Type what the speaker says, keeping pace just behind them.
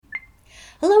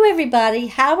Hello, everybody.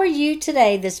 How are you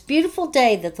today, this beautiful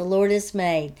day that the Lord has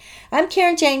made? I'm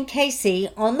Karen Jane Casey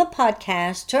on the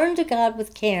podcast, Turn to God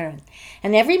with Karen.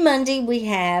 And every Monday we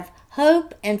have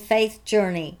Hope and Faith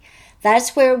Journey.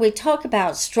 That's where we talk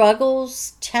about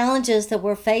struggles, challenges that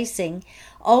we're facing,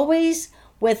 always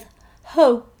with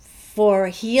hope for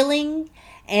healing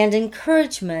and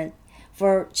encouragement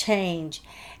for change.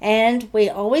 And we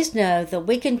always know that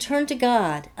we can turn to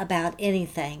God about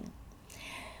anything.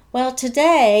 Well,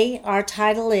 today our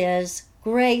title is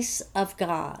Grace of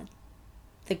God.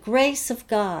 The Grace of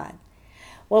God.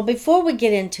 Well, before we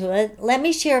get into it, let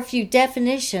me share a few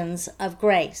definitions of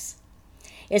grace.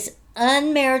 It's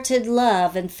unmerited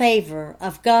love and favor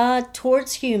of God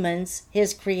towards humans,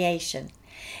 His creation.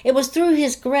 It was through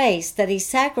His grace that He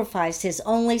sacrificed His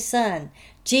only Son,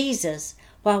 Jesus,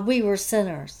 while we were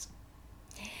sinners.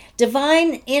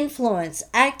 Divine influence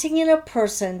acting in a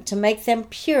person to make them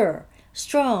pure,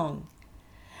 strong,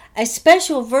 a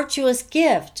special virtuous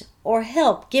gift or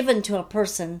help given to a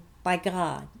person by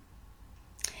God.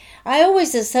 I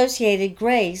always associated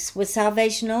grace with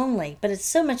salvation only, but it's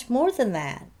so much more than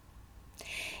that.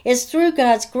 It's through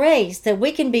God's grace that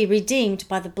we can be redeemed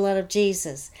by the blood of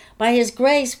Jesus. By His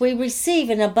grace, we receive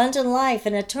an abundant life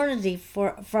and eternity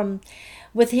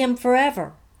with Him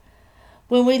forever.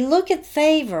 When we look at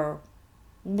favor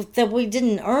that we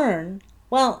didn't earn,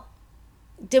 well,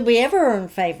 did we ever earn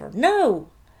favor?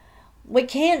 No. We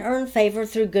can't earn favor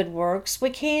through good works. We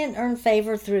can't earn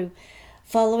favor through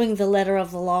following the letter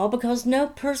of the law because no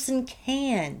person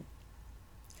can.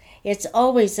 It's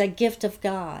always a gift of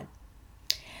God.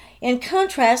 In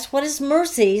contrast, what is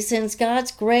mercy, since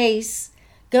God's grace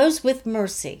goes with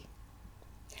mercy?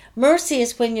 Mercy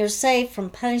is when you're saved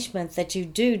from punishment that you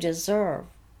do deserve.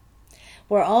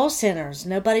 We're all sinners.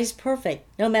 Nobody's perfect.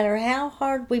 No matter how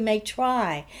hard we may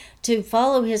try to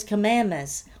follow His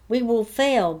commandments, we will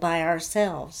fail by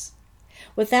ourselves.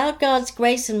 Without God's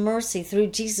grace and mercy through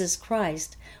Jesus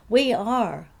Christ, we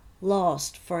are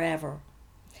lost forever.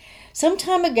 Some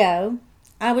time ago,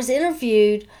 I was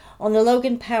interviewed on the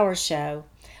Logan Power Show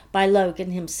by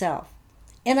Logan himself,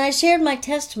 and I shared my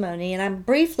testimony, and I'm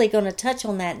briefly going to touch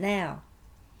on that now.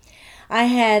 I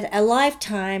had a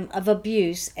lifetime of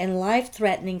abuse and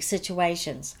life-threatening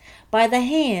situations by the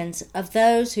hands of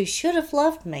those who should have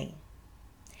loved me.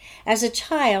 As a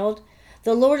child,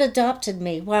 the Lord adopted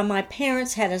me while my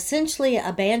parents had essentially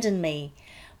abandoned me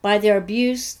by their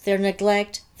abuse, their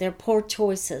neglect, their poor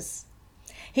choices.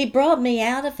 He brought me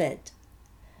out of it.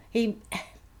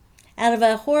 Out of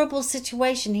a horrible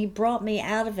situation, He brought me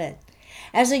out of it.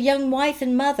 As a young wife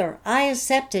and mother, I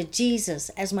accepted Jesus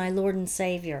as my Lord and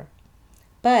Savior.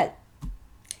 But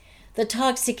the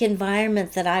toxic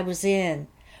environment that I was in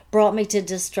brought me to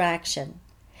distraction.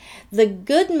 A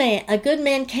good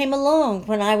man came along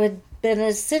when I had been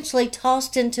essentially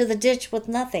tossed into the ditch with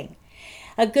nothing.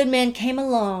 A good man came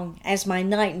along as my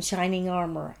knight in shining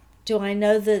armor. Do I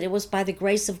know that it was by the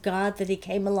grace of God that he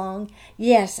came along?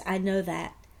 Yes, I know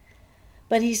that.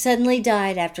 But he suddenly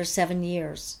died after 7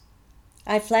 years.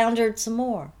 I floundered some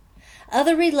more.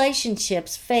 Other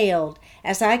relationships failed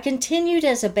as I continued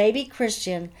as a baby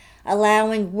Christian,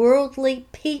 allowing worldly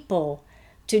people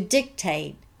to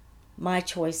dictate my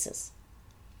choices.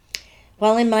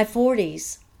 While in my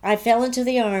 40s, I fell into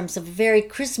the arms of a very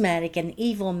charismatic and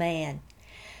evil man,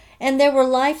 and there were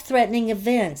life-threatening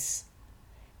events.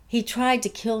 He tried to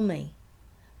kill me,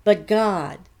 but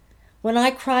God, when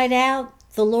I cried out,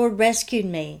 the Lord rescued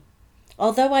me.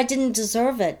 Although I didn't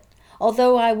deserve it,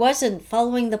 although I wasn't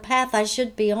following the path I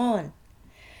should be on.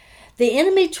 The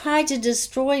enemy tried to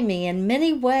destroy me in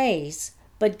many ways,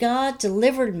 but God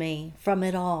delivered me from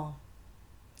it all.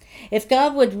 If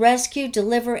God would rescue,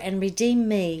 deliver, and redeem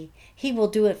me, He will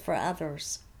do it for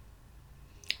others.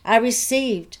 I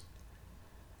received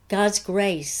God's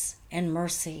grace and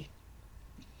mercy.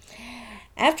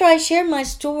 After I shared my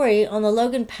story on the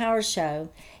Logan Power Show,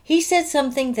 he said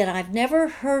something that I've never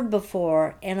heard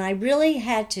before, and I really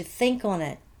had to think on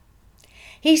it.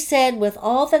 He said, with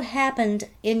all that happened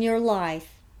in your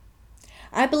life,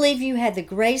 I believe you had the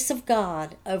grace of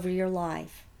God over your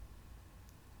life.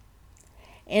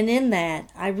 And in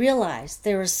that, I realized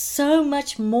there is so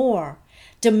much more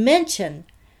dimension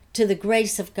to the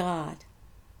grace of God.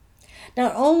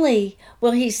 Not only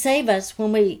will He save us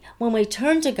when we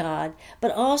turn to God,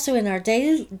 but also in our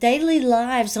daily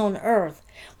lives on earth,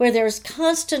 where there's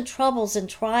constant troubles and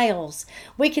trials,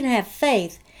 we can have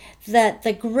faith that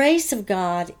the grace of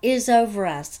God is over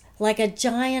us like a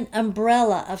giant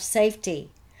umbrella of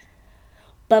safety.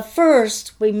 But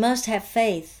first, we must have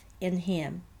faith in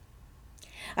Him.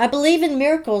 I believe in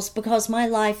miracles because my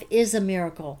life is a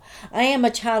miracle. I am a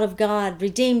child of God,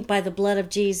 redeemed by the blood of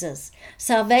Jesus.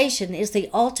 Salvation is the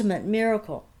ultimate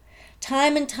miracle.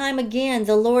 Time and time again,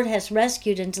 the Lord has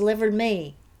rescued and delivered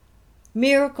me.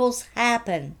 Miracles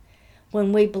happen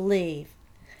when we believe.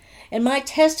 And my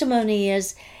testimony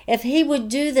is, if He would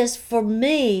do this for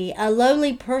me, a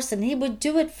lowly person, He would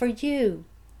do it for you.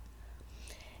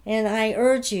 And I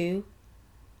urge you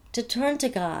to turn to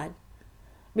God.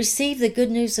 Receive the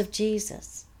good news of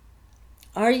Jesus.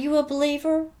 Are you a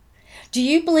believer? Do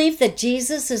you believe that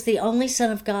Jesus is the only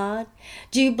Son of God?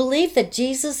 Do you believe that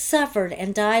Jesus suffered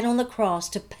and died on the cross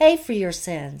to pay for your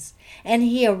sins, and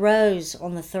He arose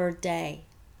on the third day?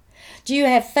 Do you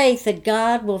have faith that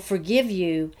God will forgive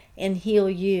you and heal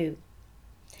you?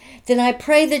 Then I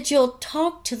pray that you'll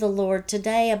talk to the Lord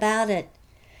today about it.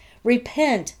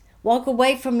 Repent. Walk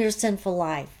away from your sinful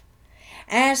life.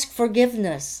 Ask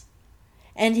forgiveness,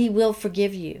 and He will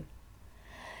forgive you.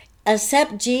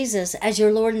 Accept Jesus as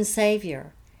your Lord and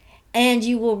Savior, and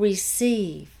you will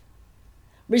receive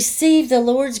the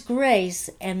Lord's grace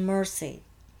and mercy.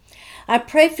 I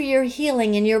pray for your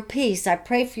healing and your peace. I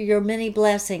pray for your many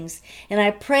blessings, and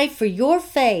I pray for your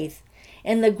faith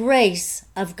and the grace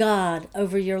of God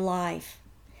over your life.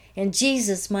 In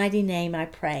Jesus' mighty name I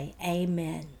pray.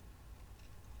 Amen.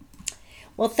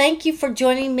 Well, thank you for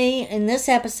joining me in this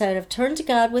episode of Turn to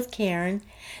God with Karen.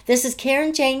 This is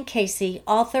Karen Jane Casey,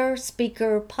 author,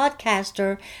 speaker,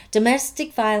 podcaster,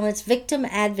 domestic violence victim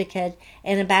advocate,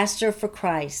 and ambassador for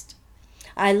Christ.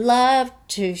 I love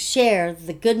to share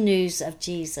the good news of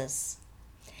Jesus.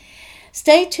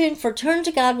 Stay tuned for Turn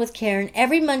to God with Karen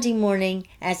every Monday morning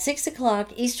at 6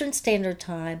 o'clock Eastern Standard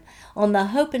Time on the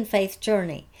Hope and Faith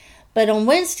Journey. But on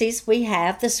Wednesdays, we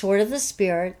have the Sword of the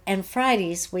Spirit, and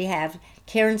Fridays, we have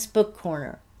Karen's Book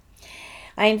Corner.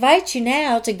 I invite you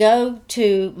now to go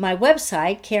to my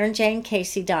website,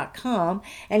 KarenJaneCasey.com,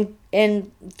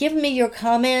 and give me your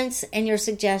comments and your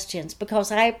suggestions, because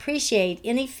I appreciate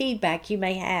any feedback you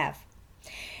may have.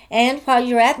 And while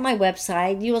you're at my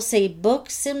website, you will see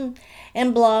books and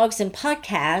blogs and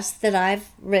podcasts that I've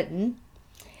written.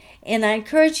 And I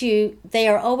encourage you, they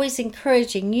are always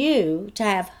encouraging you to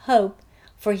have hope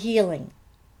for healing.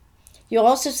 You'll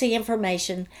also see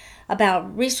information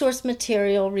about resource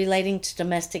material relating to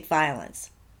domestic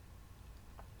violence.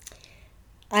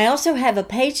 I also have a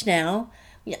page now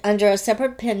under a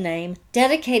separate pen name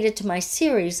dedicated to my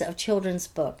series of children's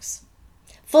books,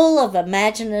 full of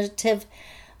imaginative,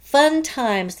 fun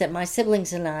times that my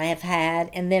siblings and I have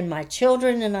had, and then my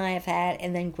children and I have had,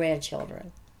 and then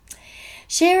grandchildren.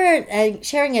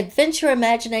 Sharing adventure,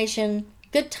 imagination,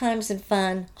 good times and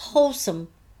fun, wholesome,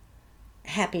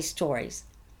 happy stories,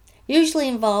 usually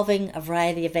involving a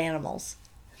variety of animals.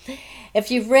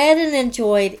 If you've read and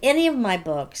enjoyed any of my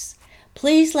books,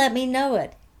 please let me know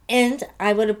it, and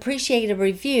I would appreciate a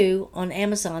review on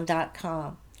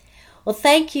Amazon.com. Well,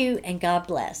 thank you, and God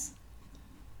bless.